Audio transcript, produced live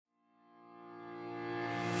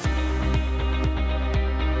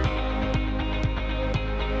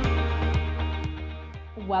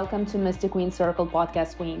welcome to Mystic Queen Circle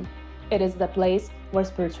Podcast Queen. It is the place where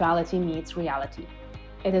spirituality meets reality.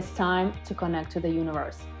 It is time to connect to the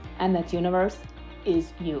universe, and that universe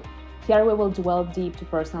is you. Here we will delve deep to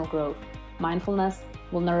personal growth, mindfulness,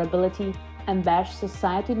 vulnerability, and bash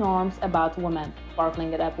society norms about women,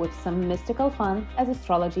 sparkling it up with some mystical fun as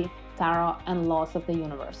astrology, tarot, and laws of the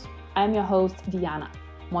universe. I am your host, Diana,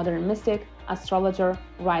 modern mystic, astrologer,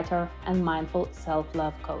 writer, and mindful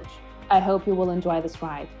self-love coach. I hope you will enjoy this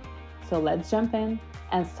ride. So let's jump in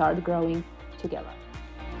and start growing together.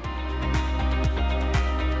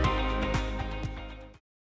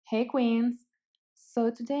 Hey Queens!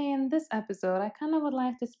 So today in this episode, I kind of would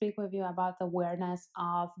like to speak with you about the awareness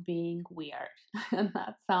of being weird. And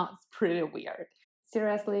that sounds pretty weird.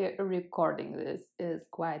 Seriously, recording this is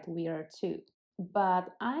quite weird too. But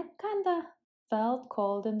I kind of felt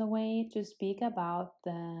called in the way to speak about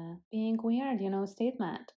the being weird,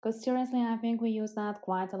 statement. Because seriously, I think we use that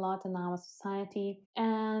quite a lot in our society.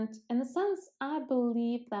 And in a sense, I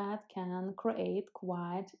believe that can create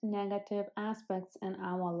quite negative aspects in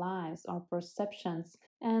our lives or perceptions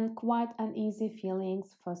and quite uneasy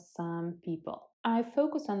feelings for some people. I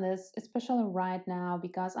focus on this especially right now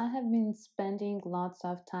because I have been spending lots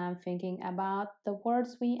of time thinking about the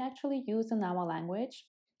words we actually use in our language,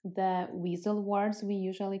 the weasel words we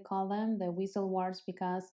usually call them, the weasel words,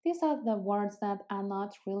 because these are the words that are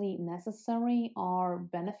not really necessary or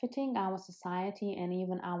benefiting our society and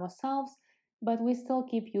even ourselves, but we still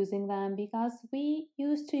keep using them because we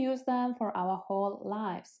used to use them for our whole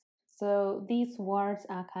lives. So these words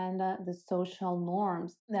are kind of the social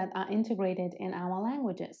norms that are integrated in our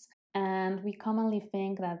languages. And we commonly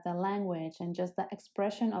think that the language and just the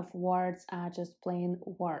expression of words are just plain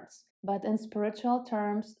words. But in spiritual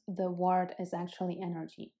terms, the word is actually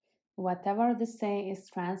energy. Whatever they say is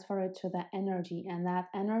transferred to the energy, and that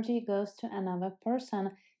energy goes to another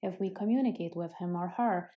person if we communicate with him or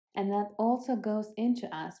her. And that also goes into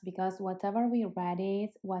us because whatever we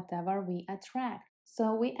radiate, whatever we attract.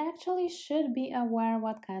 So we actually should be aware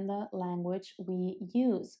what kind of language we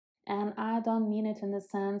use. And I don't mean it in the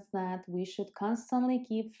sense that we should constantly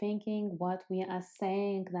keep thinking what we are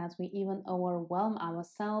saying, that we even overwhelm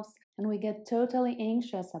ourselves and we get totally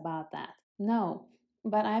anxious about that. No.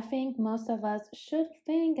 But I think most of us should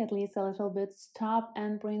think at least a little bit, stop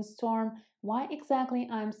and brainstorm why exactly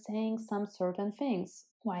I'm saying some certain things,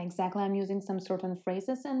 why exactly I'm using some certain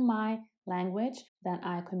phrases in my language that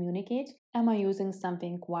I communicate. Am I using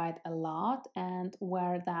something quite a lot, and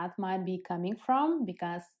where that might be coming from?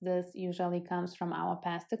 Because this usually comes from our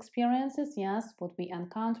past experiences, yes, what we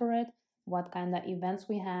encountered, what kind of events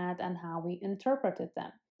we had, and how we interpreted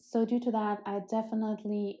them. So, due to that, I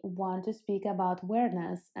definitely want to speak about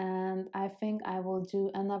awareness, and I think I will do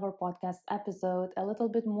another podcast episode a little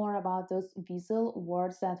bit more about those visual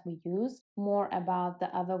words that we use, more about the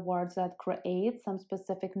other words that create some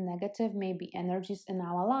specific negative, maybe energies in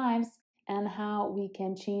our lives, and how we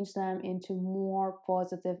can change them into more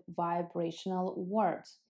positive vibrational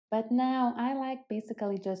words. But now I like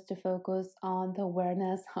basically just to focus on the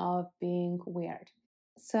awareness of being weird.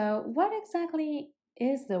 So, what exactly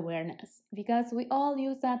is the awareness? Because we all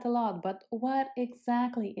use that a lot, but what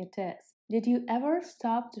exactly it is? Did you ever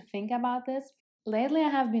stop to think about this? Lately, I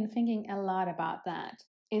have been thinking a lot about that.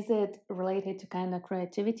 Is it related to kind of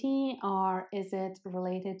creativity, or is it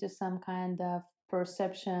related to some kind of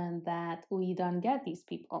perception that we don't get these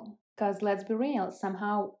people? Because let's be real,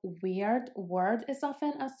 somehow weird word is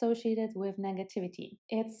often associated with negativity.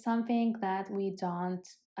 It's something that we don't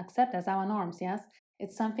accept as our norms, yes?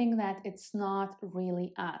 It's something that it's not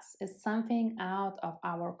really us. It's something out of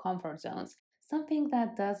our comfort zones, something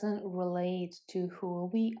that doesn't relate to who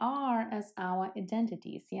we are as our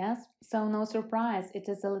identities, yes? So, no surprise, it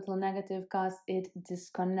is a little negative because it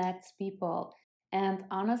disconnects people. And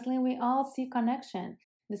honestly, we all see connection.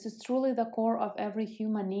 This is truly the core of every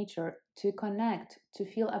human nature, to connect, to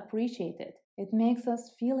feel appreciated. It makes us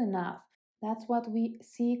feel enough. That's what we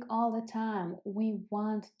seek all the time. We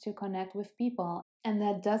want to connect with people. And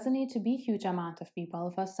that doesn't need to be huge amount of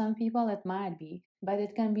people. For some people it might be, but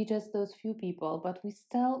it can be just those few people. But we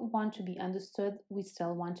still want to be understood. We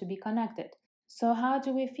still want to be connected. So how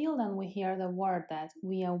do we feel when we hear the word that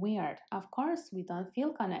we are weird? Of course, we don't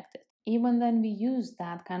feel connected. Even when we use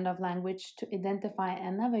that kind of language to identify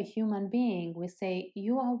another human being, we say,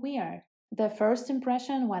 you are weird. The first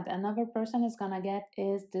impression what another person is gonna get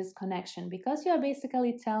is disconnection, because you're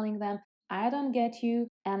basically telling them, I don't get you,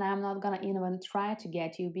 and I'm not gonna even try to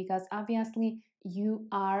get you because obviously you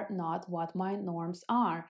are not what my norms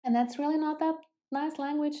are. And that's really not that nice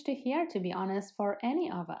language to hear, to be honest, for any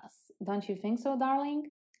of us. Don't you think so, darling?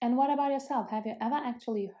 And what about yourself? Have you ever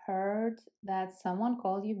actually heard that someone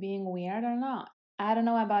called you being weird or not? I don't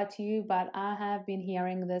know about you, but I have been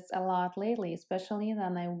hearing this a lot lately, especially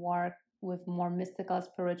when I work with more mystical,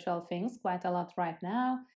 spiritual things quite a lot right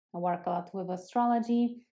now. I work a lot with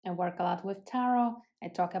astrology, I work a lot with tarot, I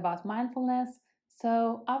talk about mindfulness.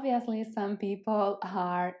 So, obviously, some people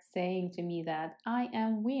are saying to me that I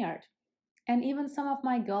am weird. And even some of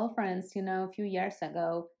my girlfriends, a few years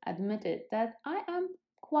ago admitted that I am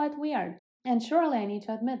quite weird. And surely I need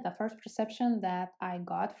to admit, the first perception that I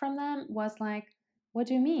got from them was like, what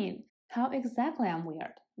do you mean? How exactly I'm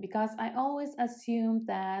weird? Because I always assumed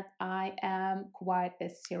that I am quite a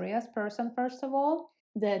serious person, first of all,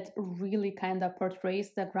 that really kind of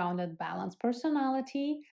portrays the grounded, balanced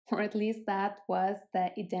personality, or at least that was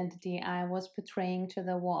the identity I was portraying to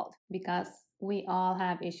the world. Because we all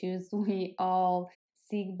have issues, we all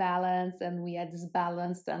seek balance, and we are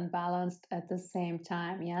disbalanced and balanced at the same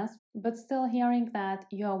time, yes? But still, hearing that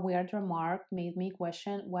your weird remark made me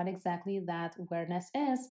question what exactly that weirdness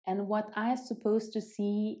is and what I supposed to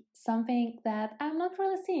see, something that I'm not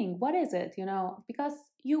really seeing. What is it, Because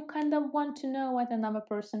you kind of want to know what another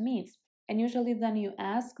person means. And usually, then you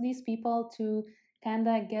ask these people to kind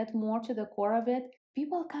of get more to the core of it.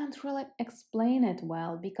 People can't really explain it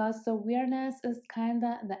well because the weirdness is kind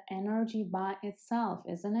of the energy by itself,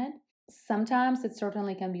 isn't it? Sometimes it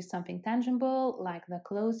certainly can be something tangible, like the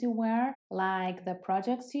clothes you wear, like the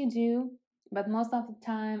projects you do, but most of the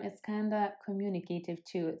time it's kind of communicative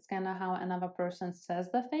too. It's kind of how another person says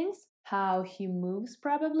the things, how he moves,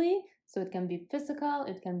 probably. So it can be physical,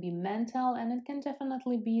 it can be mental, and it can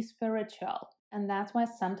definitely be spiritual. And that's why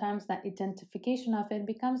sometimes that identification of it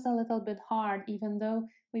becomes a little bit hard, even though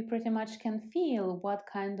we pretty much can feel what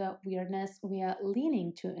kind of weirdness we are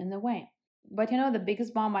leaning to in the way. But the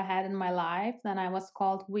biggest bomb I had in my life, then I was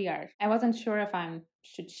called weird. I wasn't sure if I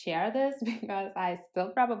should share this because I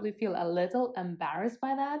still probably feel a little embarrassed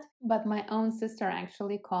by that. But my own sister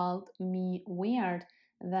actually called me weird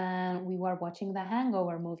when we were watching the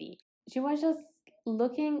Hangover movie. She was just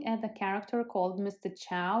looking at the character called Mr.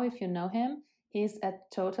 Chow, if you know him. He's a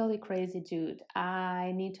totally crazy dude.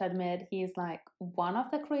 I need to admit, he's like one of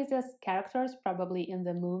the craziest characters probably in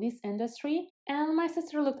the movies industry. And my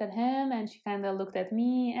sister looked at him and she kind of looked at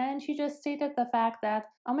me and she just stated the fact that,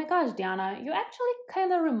 oh my gosh, Diana, you actually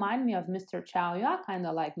kind of remind me of Mr. Chow. You are kind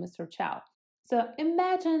of like Mr. Chow. So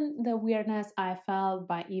imagine the weirdness I felt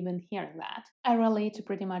by even hearing that. I relate to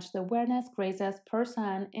pretty much the weirdness, craziest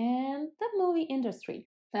person in the movie industry.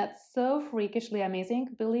 That's so freakishly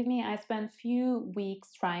amazing. Believe me, I spent few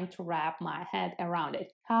weeks trying to wrap my head around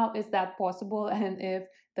it. How is that possible? And if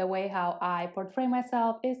the way how I portray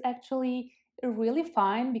myself is actually really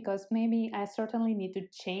fine, because maybe I certainly need to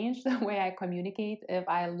change the way I communicate if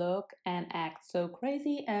I look and act so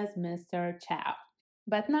crazy as Mr. Chow.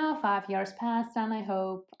 But now 5 years passed, and I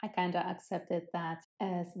hope I kind of accepted that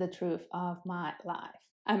as the truth of my life.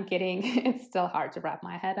 I'm kidding, it's still hard to wrap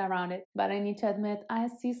my head around it, but I need to admit I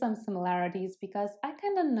see some similarities because I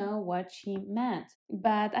kind of know what she meant.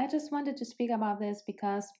 But I just wanted to speak about this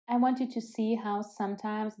because I want you to see how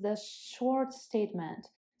sometimes the short statement,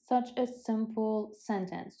 such a simple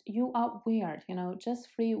sentence, you are weird, just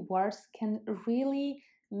 3 words, can really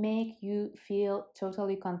make you feel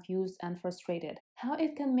totally confused and frustrated. How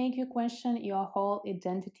it can make you question your whole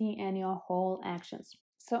identity and your whole actions.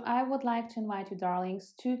 So, I would like to invite you,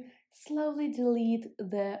 darlings, to slowly delete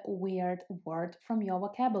the weird word from your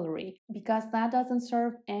vocabulary because that doesn't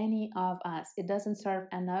serve any of us. It doesn't serve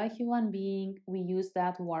another human being we use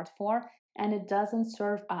that word for, and it doesn't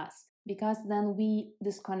serve us because then we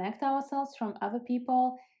disconnect ourselves from other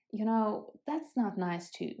people. That's not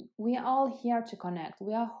nice too. We are all here to connect.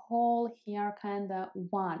 We are all here kind of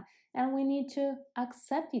one, and we need to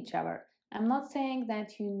accept each other. I'm not saying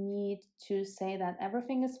that you need to say that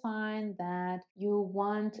everything is fine, that you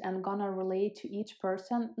want and gonna relate to each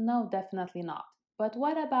person. No, definitely not. But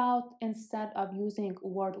what about instead of using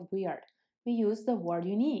word weird, we use the word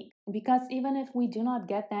unique? Because even if we do not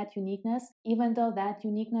get that uniqueness, even though that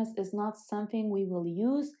uniqueness is not something we will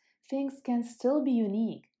use, things can still be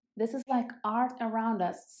unique. This is like art around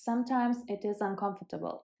us. Sometimes it is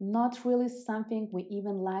uncomfortable, not really something we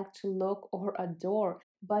even like to look or adore,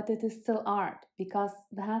 but it is still art because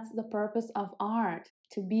that's the purpose of art,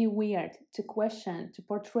 to be weird, to question, to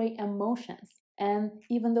portray emotions. And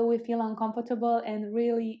even though we feel uncomfortable and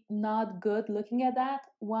really not good looking at that,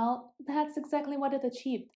 well, that's exactly what it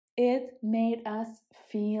achieved. It made us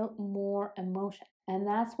feel more emotion. And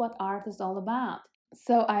that's what art is all about.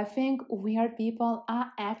 So I think weird people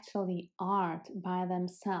are actually art by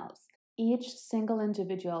themselves. Each single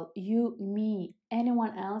individual, you, me,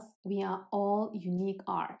 anyone else, we are all unique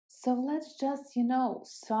art. So let's just,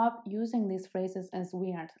 stop using these phrases as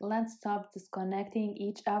weird. Let's stop disconnecting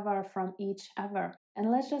each other from each other.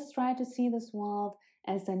 And let's just try to see this world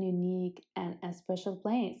as an unique and a special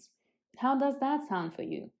place. How does that sound for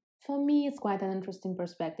you? For me, it's quite an interesting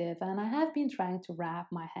perspective, and I have been trying to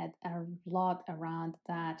wrap my head a lot around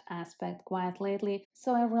that aspect quite lately.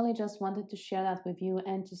 So I really just wanted to share that with you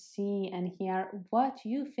and to see and hear what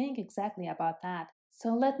you think exactly about that.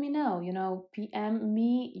 So let me know, PM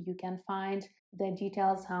me. You can find the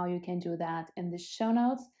details how you can do that in the show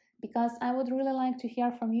notes because I would really like to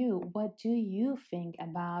hear from you. What do you think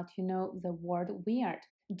about, the word weird?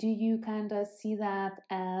 Do you kind of see that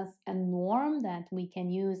as a norm that we can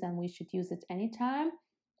use and we should use it anytime?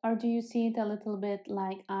 Or do you see it a little bit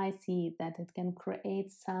like I see it, that it can create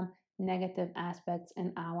some negative aspects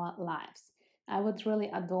in our lives? I would really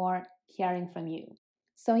adore hearing from you.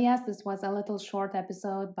 So, yes, this was a little short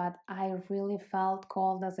episode, but I really felt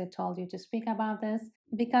called, as I told you, to speak about this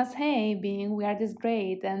because, hey, being weird is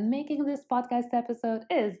great, and making this podcast episode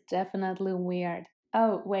is definitely weird.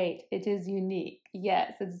 Oh, wait, it is unique.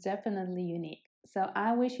 Yes, it's definitely unique. So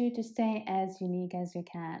I wish you to stay as unique as you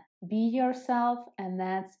can. Be yourself, and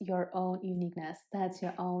that's your own uniqueness. That's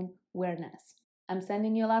your own weirdness. I'm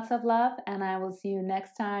sending you lots of love, and I will see you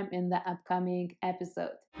next time in the upcoming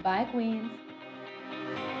episode. Bye, Queens.